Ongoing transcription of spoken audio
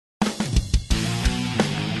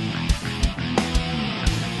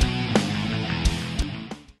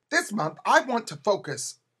This month, I want to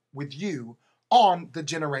focus with you on the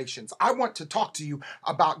generations. I want to talk to you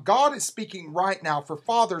about God is speaking right now for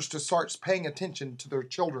fathers to start paying attention to their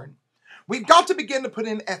children. We've got to begin to put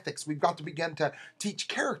in ethics. We've got to begin to teach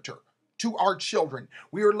character to our children.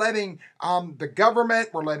 We are letting the government,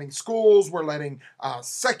 we're letting schools, we're letting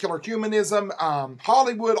secular humanism,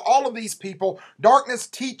 Hollywood, all of these people, darkness,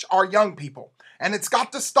 teach our young people. And it's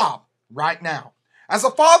got to stop right now. As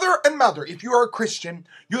a father and mother, if you are a Christian,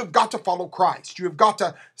 you have got to follow Christ. You have got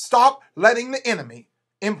to stop letting the enemy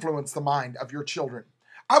influence the mind of your children.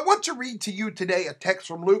 I want to read to you today a text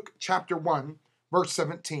from Luke chapter 1, verse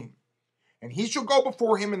 17. And he shall go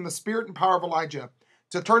before him in the spirit and power of Elijah,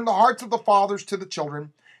 to turn the hearts of the fathers to the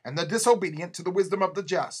children, and the disobedient to the wisdom of the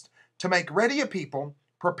just, to make ready a people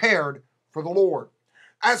prepared for the Lord.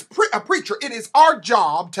 As a preacher, it is our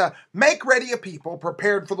job to make ready a people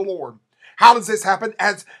prepared for the Lord. How does this happen?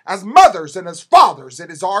 As mothers and as fathers, it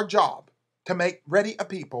is our job to make ready a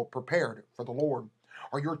people prepared for the Lord.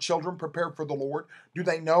 Are your children prepared for the Lord? Do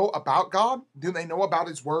they know about God? Do they know about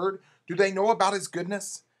His Word? Do they know about His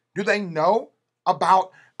goodness? Do they know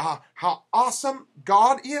about how awesome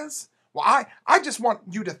God is? Well, I just want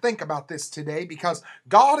you to think about this today, because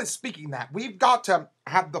God is speaking that. We've got to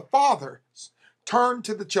have the fathers turn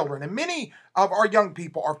to the children. And many of our young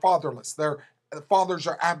people are fatherless. The fathers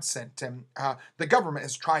are absent, and the government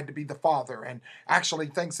has tried to be the father and actually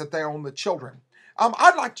thinks that they own the children.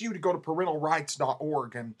 I'd like you to go to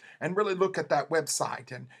parentalrights.org and really look at that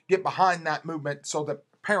website and get behind that movement so that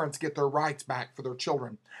parents get their rights back for their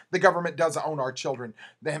children. The government doesn't own our children.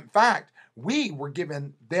 In fact, we were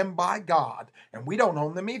given them by God, and we don't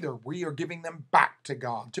own them either. We are giving them back to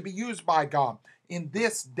God, to be used by God. In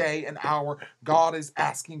this day and hour, God is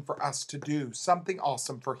asking for us to do something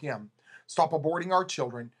awesome for Him. Stop aborting our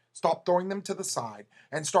children, stop throwing them to the side,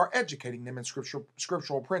 and start educating them in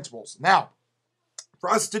scriptural principles. Now, for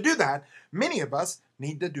us to do that, many of us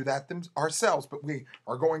need to do that ourselves, but we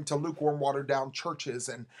are going to lukewarm, watered-down churches,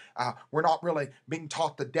 and we're not really being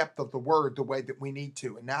taught the depth of the Word the way that we need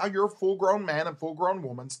to. And now you're a full-grown man and full-grown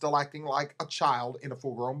woman still acting like a child in a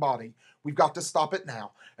full-grown body. We've got to stop it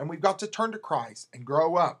now, and we've got to turn to Christ and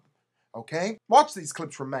grow up, okay? Watch these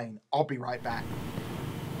clips from Maine. I'll be right back.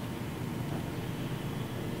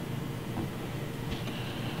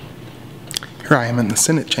 Here I am in the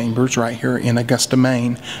Senate chambers right here in Augusta,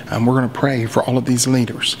 Maine. We're going to pray for all of these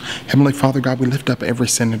leaders. Heavenly Father, God, we lift up every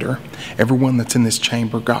senator, everyone that's in this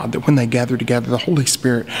chamber, God, that when they gather together, the Holy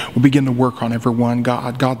Spirit will begin to work on everyone,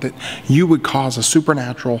 God. God, that you would cause a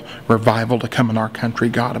supernatural revival to come in our country,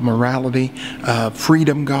 God, of morality, of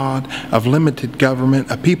freedom, God, of limited government,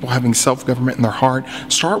 of people having self-government in their heart.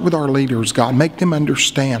 Start with our leaders, God. Make them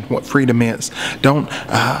understand what freedom is. Don't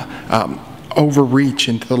overreach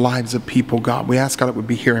into the lives of people, God. We ask, God, it would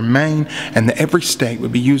be here in Maine, and that every state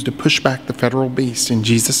would be used to push back the federal beast. In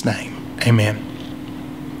Jesus' name, amen.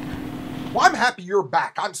 Well, I'm happy you're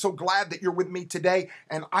back. I'm so glad that you're with me today,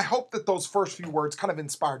 and I hope that those first few words kind of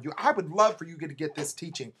inspired you. I would love for you to get this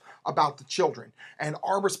teaching about the children and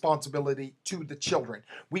our responsibility to the children.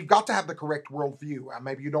 We've got to have the correct worldview.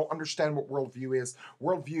 Maybe you don't understand what worldview is.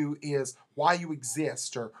 Worldview is why you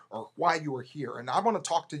exist or why you are here. And I want to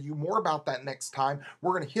talk to you more about that next time.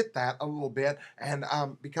 We're going to hit that a little bit, and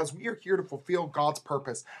because we are here to fulfill God's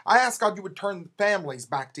purpose. I ask God you would turn families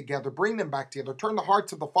back together, bring them back together, turn the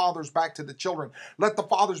hearts of the fathers back to the children. Let the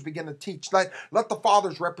fathers begin to teach. Let the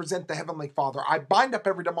fathers represent the Heavenly Father. I bind up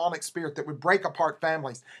every demonic spirit that would break apart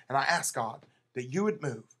families, and I ask God that you would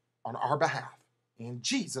move on our behalf. In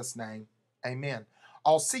Jesus' name, amen.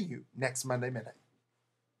 I'll see you next Monday Minute.